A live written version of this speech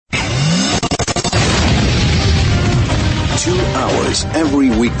hours every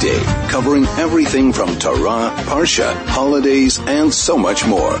weekday, covering everything from Torah, Parsha, holidays, and so much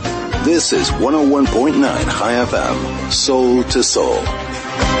more. This is 101.9 Chai FM, Soul to Soul.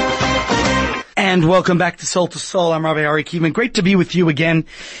 And welcome back to Soul to Soul. I'm Rabbi Ari Kievman. Great to be with you again.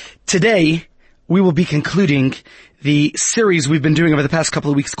 Today, we will be concluding the series we've been doing over the past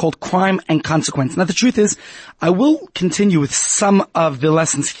couple of weeks called Crime and Consequence. Now, the truth is, I will continue with some of the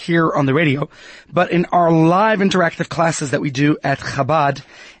lessons here on the radio, but in our live interactive classes that we do at Chabad,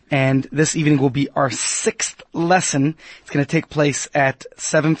 and this evening will be our 6th lesson. It's going to take place at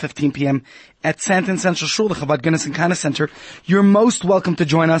 7:15 p.m. at Santon Central Shul, the Chabad Guinness and Kana Center. You're most welcome to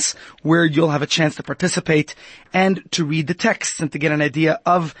join us, where you'll have a chance to participate and to read the texts and to get an idea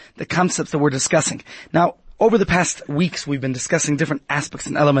of the concepts that we're discussing. Now, over the past weeks, we've been discussing different aspects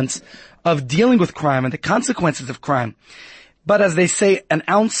and elements of dealing with crime and the consequences of crime. But as they say, an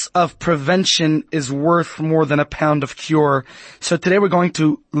ounce of prevention is worth more than a pound of cure. So today we're going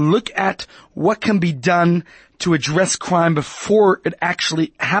to look at what can be done to address crime before it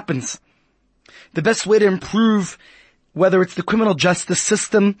actually happens. The best way to improve, whether it's the criminal justice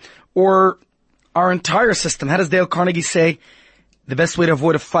system or our entire system. How does Dale Carnegie say? The best way to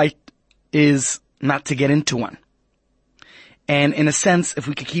avoid a fight is not to get into one. And in a sense, if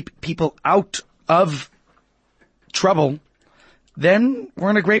we could keep people out of trouble, then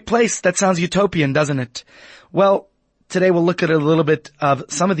we're in a great place. That sounds utopian, doesn't it? Well, today we'll look at a little bit of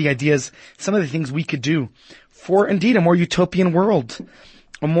some of the ideas, some of the things we could do for indeed a more utopian world,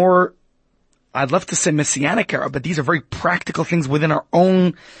 a more, I'd love to say messianic era, but these are very practical things within our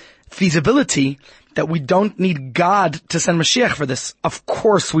own feasibility that we don't need God to send Mashiach for this. Of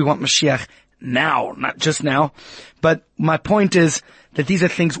course we want Mashiach now, not just now. But my point is that these are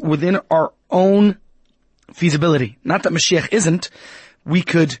things within our own feasibility. Not that Mashiach isn't. We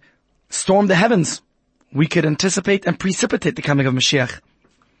could storm the heavens. We could anticipate and precipitate the coming of Mashiach.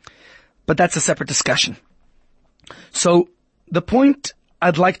 But that's a separate discussion. So the point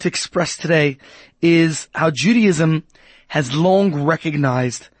I'd like to express today is how Judaism has long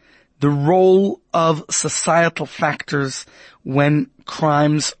recognized the role of societal factors when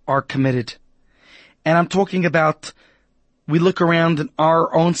crimes are committed. And I'm talking about, we look around in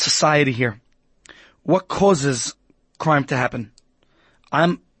our own society here. What causes crime to happen?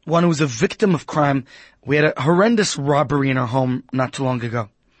 I'm one who was a victim of crime. We had a horrendous robbery in our home not too long ago.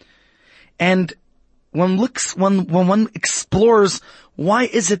 And when one explores, why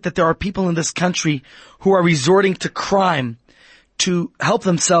is it that there are people in this country who are resorting to crime to help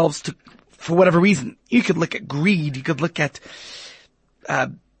themselves for whatever reason? You could look at greed. You could look at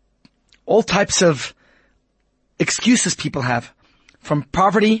all types of excuses people have, from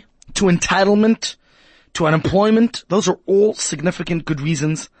poverty to entitlement to unemployment. Those are all significant good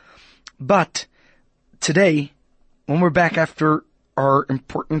reasons. But today, when we're back after our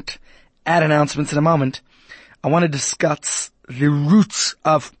important ad announcements in a moment, I want to discuss the roots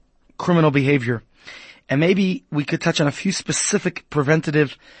of criminal behavior. And maybe we could touch on a few specific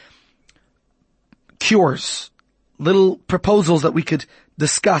preventative cures, little proposals that we could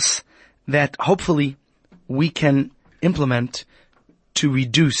discuss that hopefully we can implement to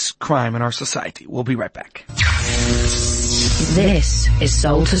reduce crime in our society. We'll be right back. This is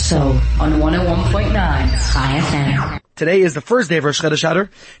Soul to Soul on 101.9 Chai FM. Today is the first day of Rosh Chodesh Adar.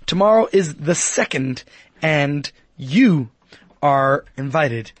 Tomorrow is the second, and you are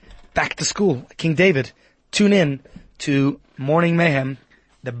invited back to school. King David, tune in to Morning Mayhem,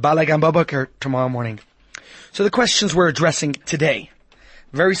 the Balagan Babakar, tomorrow morning. So the questions we're addressing today,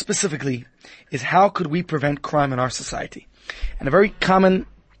 very specifically, is how could we prevent crime in our society? And a very common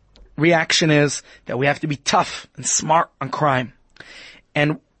reaction is that we have to be tough and smart on crime.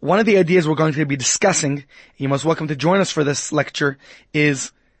 And one of the ideas we're going to be discussing, you're most welcome to join us for this lecture,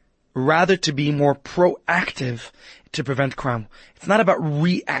 is rather to be more proactive to prevent crime. It's not about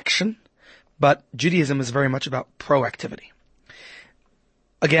reaction, but Judaism is very much about proactivity.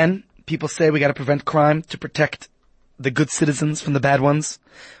 Again, people say we got to prevent crime to protect the good citizens from the bad ones.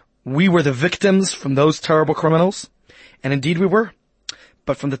 We were the victims from those terrible criminals, and indeed we were.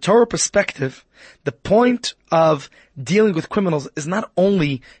 But from the Torah perspective, the point of dealing with criminals is not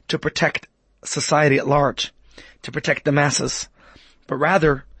only to protect society at large, to protect the masses, but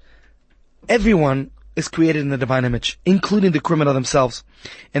rather everyone is created in the divine image, including the criminal themselves.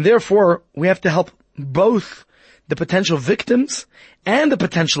 And therefore, we have to help both the potential victims and the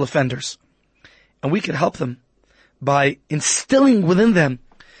potential offenders. And we can help them by instilling within them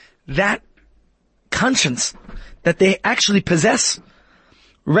that conscience that they actually possess,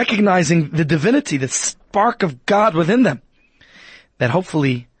 recognizing the divinity, the spark of God within them, that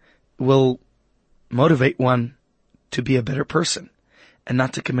hopefully will motivate one to be a better person and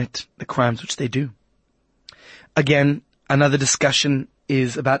not to commit the crimes which they do. Again, another discussion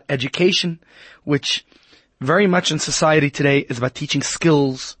is about education, which very much in society today is about teaching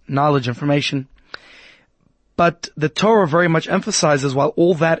skills, knowledge, information. But the Torah very much emphasizes, while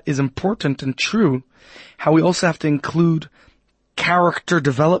all that is important and true, how we also have to include character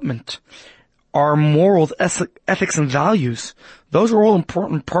development, our morals, ethics, and values. Those are all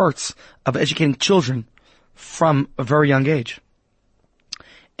important parts of educating children from a very young age.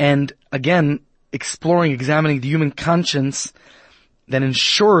 And again, examining the human conscience that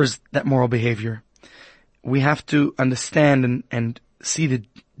ensures that moral behavior. We have to understand and see the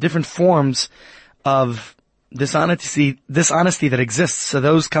different forms of dishonesty that exists. So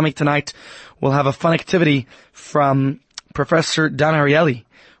those coming tonight will have a fun activity from Professor Don Ariely,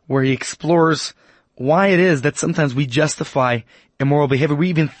 where he explores why it is that sometimes we justify immoral behavior. We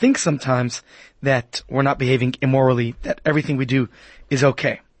even think sometimes that we're not behaving immorally, that everything we do is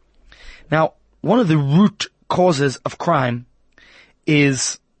okay. Now, one of the root causes of crime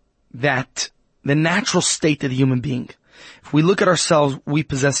is that the natural state of the human being. If we look at ourselves, we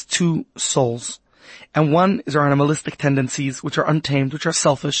possess two souls. And one is our animalistic tendencies, which are untamed, which are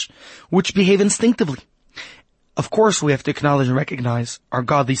selfish, which behave instinctively. Of course, we have to acknowledge and recognize our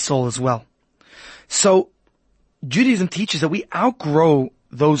godly soul as well. So, Judaism teaches that we outgrow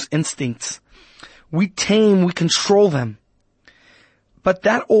those instincts. We tame, we control them. But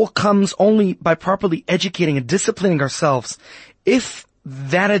that all comes only by properly educating and disciplining ourselves. If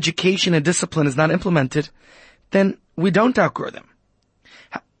that education and discipline is not implemented, then we don't outgrow them.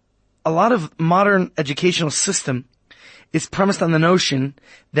 A lot of modern educational system is premised on the notion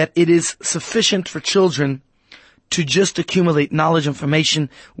that it is sufficient for children to just accumulate knowledge, information,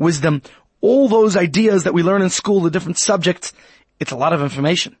 wisdom, all those ideas that we learn in school, the different subjects. It's a lot of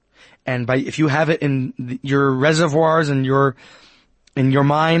information. And if you have it in your reservoirs and in your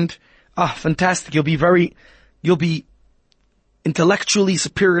mind, fantastic. You'll be intellectually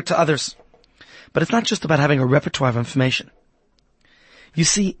superior to others. But it's not just about having a repertoire of information. You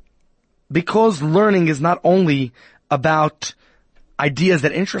see, because learning is not only about ideas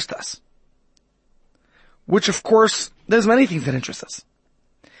that interest us, which of course, there's many things that interest us.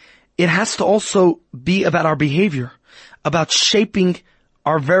 It has to also be about our behavior, about shaping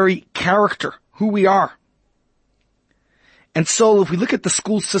our very character, who we are. And so if we look at the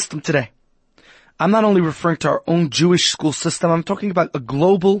school system today, I'm not only referring to our own Jewish school system, I'm talking about a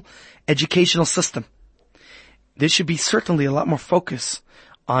global educational system. There should be certainly a lot more focus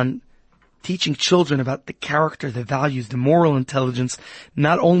on teaching children about the character, the values, the moral intelligence,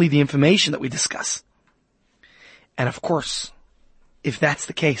 not only the information that we discuss. And of course, if that's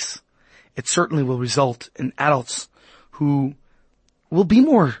the case, it certainly will result in adults who will be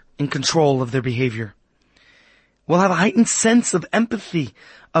more in control of their behavior, will have a heightened sense of empathy,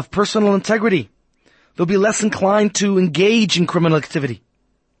 of personal integrity. They'll be less inclined to engage in criminal activity.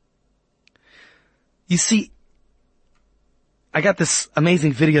 You see, I got this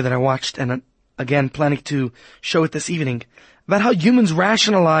amazing video that I watched, and again, planning to show it this evening, about how humans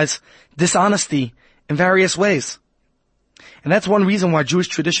rationalize dishonesty in various ways. And that's one reason why Jewish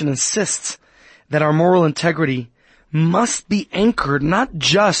tradition insists that our moral integrity must be anchored not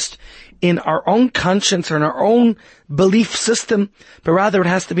just in our own conscience or in our own belief system, but rather it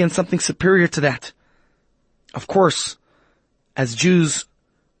has to be in something superior to that. Of course, as Jews,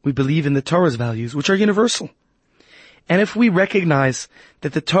 we believe in the Torah's values, which are universal. And if we recognize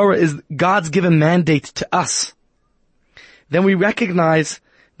that the Torah is God's given mandate to us, then we recognize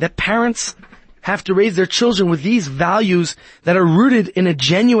that parents have to raise their children with these values that are rooted in a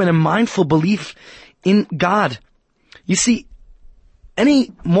genuine and mindful belief in God. You see,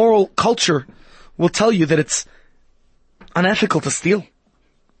 any moral culture will tell you that it's unethical to steal,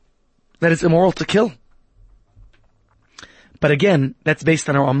 that it's immoral to kill. But again, that's based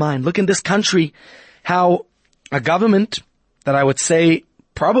on our own mind. Look in this country, how a government that I would say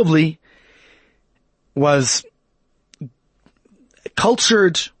probably was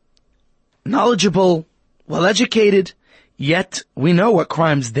cultured, knowledgeable, well-educated, yet we know what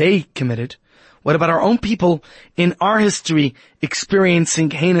crimes they committed. What about our own people in our history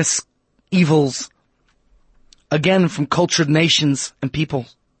experiencing heinous evils, again from cultured nations and people,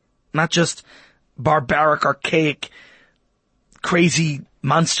 not just barbaric, archaic, crazy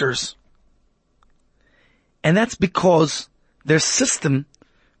monsters? And that's because their system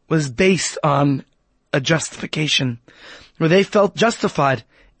was based on a justification, where they felt justified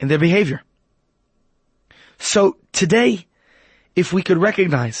in their behavior. So today, if we could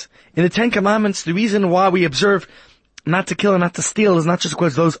recognize in the Ten Commandments, the reason why we observe not to kill and not to steal is not just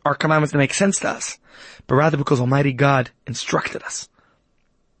because those are commandments that make sense to us, but rather because Almighty God instructed us.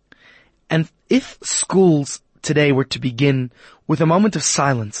 And if schools today were to begin with a moment of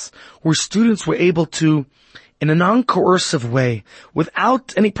silence, where students were able to, in a non-coercive way,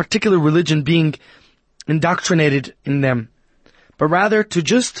 without any particular religion being indoctrinated in them, but rather to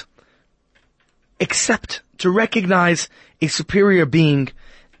just accept, to recognize a superior being,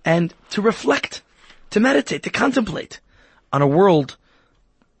 and to reflect, to meditate, to contemplate on a world,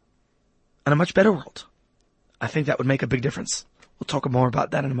 on a much better world. I think that would make a big difference. We'll talk more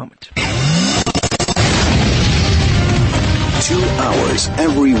about that in a moment. 2 hours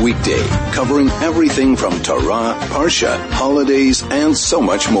every weekday, covering everything from Torah, Parsha, holidays, and so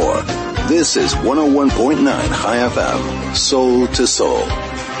much more. This is 101.9 High FM, Soul to Soul.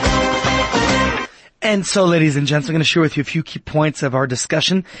 And so, ladies and gents, I'm going to share with you a few key points of our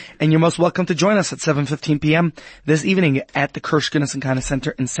discussion, and you're most welcome to join us at 7:15 p.m. this evening at the Kirsch Guinness and Kinda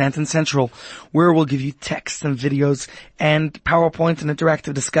Center in Santon Central, where we'll give you texts and videos and PowerPoint and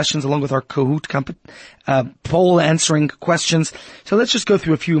interactive discussions along with our Kahoot poll answering questions. So let's just go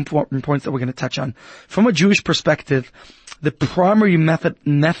through a few important points that we're going to touch on. From a Jewish perspective, the primary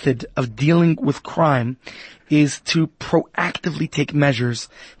method of dealing with crime is to proactively take measures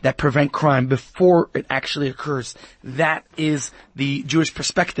that prevent crime before it actually occurs. That is the Jewish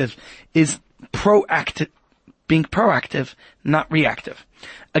perspective, is being proactive, not reactive.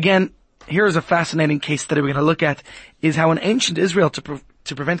 Again, here's a fascinating case study we're going to look at, is how in ancient Israel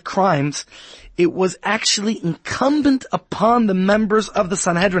to prevent crimes, it was actually incumbent upon the members of the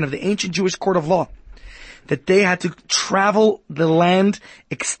Sanhedrin, of the ancient Jewish court of law, that they had to travel the land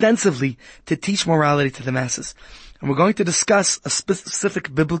extensively to teach morality to the masses. And we're going to discuss a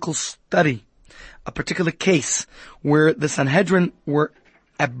specific biblical study, a particular case where the Sanhedrin were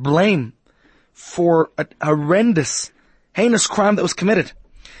at blame for a horrendous, heinous crime that was committed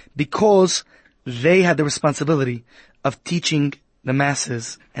because they had the responsibility of teaching the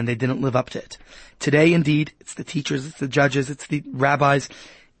masses and they didn't live up to it. Today, indeed, it's the teachers, it's the judges, it's the rabbis,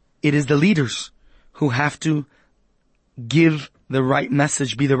 it is the leaders who have to give the right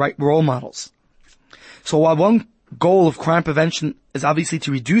message, be the right role models. So while one goal of crime prevention is obviously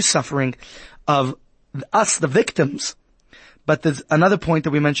to reduce suffering of us, the victims, but there's another point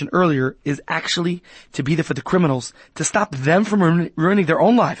that we mentioned earlier, is actually to be there for the criminals, to stop them from ruining their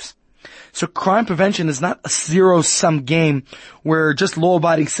own lives. So crime prevention is not a zero-sum game where just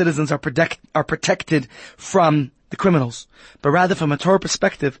law-abiding citizens are protected from the criminals, but rather from a Torah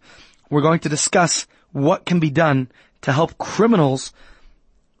perspective, we're going to discuss what can be done to help criminals,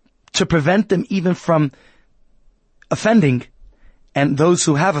 to prevent them even from offending, and those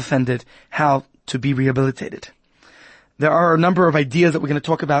who have offended, how to be rehabilitated. There are a number of ideas that we're going to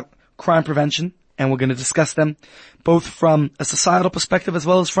talk about crime prevention, and we're going to discuss them both from a societal perspective as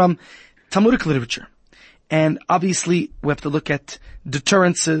well as from Talmudic literature. And obviously, we have to look at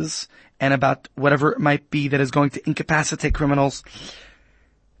deterrences and about whatever it might be that is going to incapacitate criminals.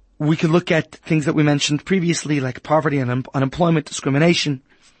 We could look at things that we mentioned previously, like poverty and unemployment, discrimination.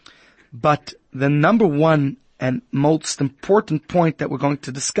 But the number one and most important point that we're going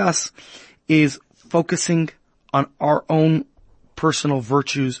to discuss is focusing on our own personal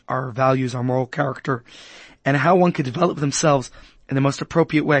virtues, our values, our moral character, and how one could develop themselves in the most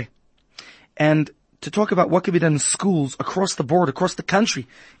appropriate way. And to talk about what can be done in schools across the board, across the country,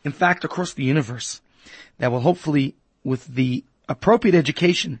 in fact, across the universe, that will hopefully, with the appropriate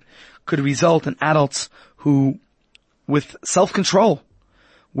education, could result in adults who, with self-control,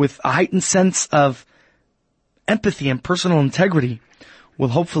 with a heightened sense of empathy and personal integrity, will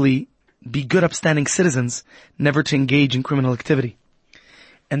hopefully be good upstanding citizens, never to engage in criminal activity.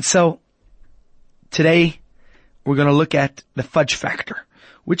 And so, today, we're going to look at the fudge factor,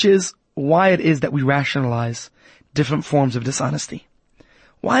 which is why it is that we rationalize different forms of dishonesty.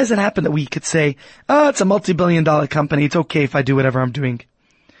 Why does it happen that we could say, it's a multi-billion-dollar company, it's okay if I do whatever I'm doing?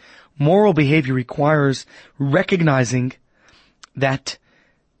 Moral behavior requires recognizing that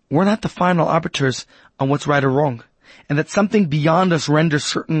we're not the final arbiters on what's right or wrong, and that something beyond us renders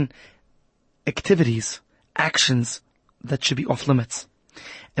certain activities, actions that should be off limits.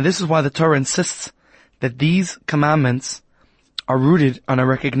 And this is why the Torah insists that these commandments are rooted on a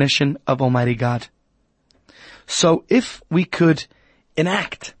recognition of Almighty God. So if we could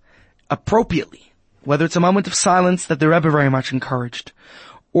enact appropriately, whether it's a moment of silence that the Rebbe very much encouraged,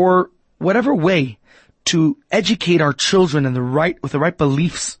 or whatever way to educate our children with the right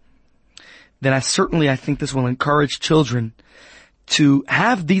beliefs, then I think this will encourage children to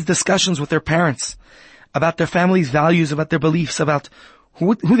have these discussions with their parents about their family's values, about their beliefs, about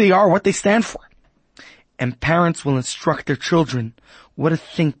who they are, what they stand for. And parents will instruct their children what to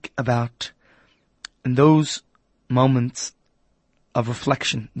think about in those moments of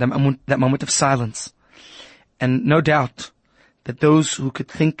reflection, that moment of silence. And no doubt that those who could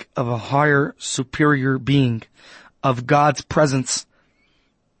think of a higher, superior being, of God's presence,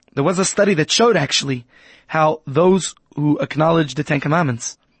 there was a study that showed actually how those who acknowledged the Ten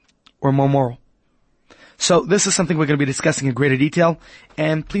Commandments were more moral. So this is something we're going to be discussing in greater detail,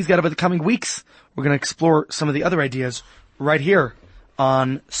 and please get over the coming weeks. We're going to explore some of the other ideas right here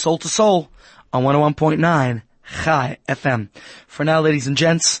on Soul to Soul on 101.9 Chai FM. For now, ladies and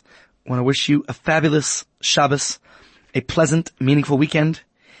gents, I want to wish you a fabulous Shabbos, a pleasant, meaningful weekend,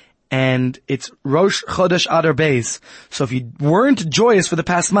 and it's Rosh Chodesh Adar Beis. So if you weren't joyous for the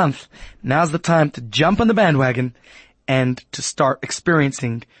past month, now's the time to jump on the bandwagon and to start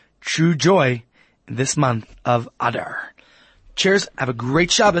experiencing true joy in this month of Adar. Cheers, have a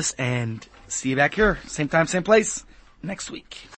great Shabbos, and see you back here, same time, same place, next week.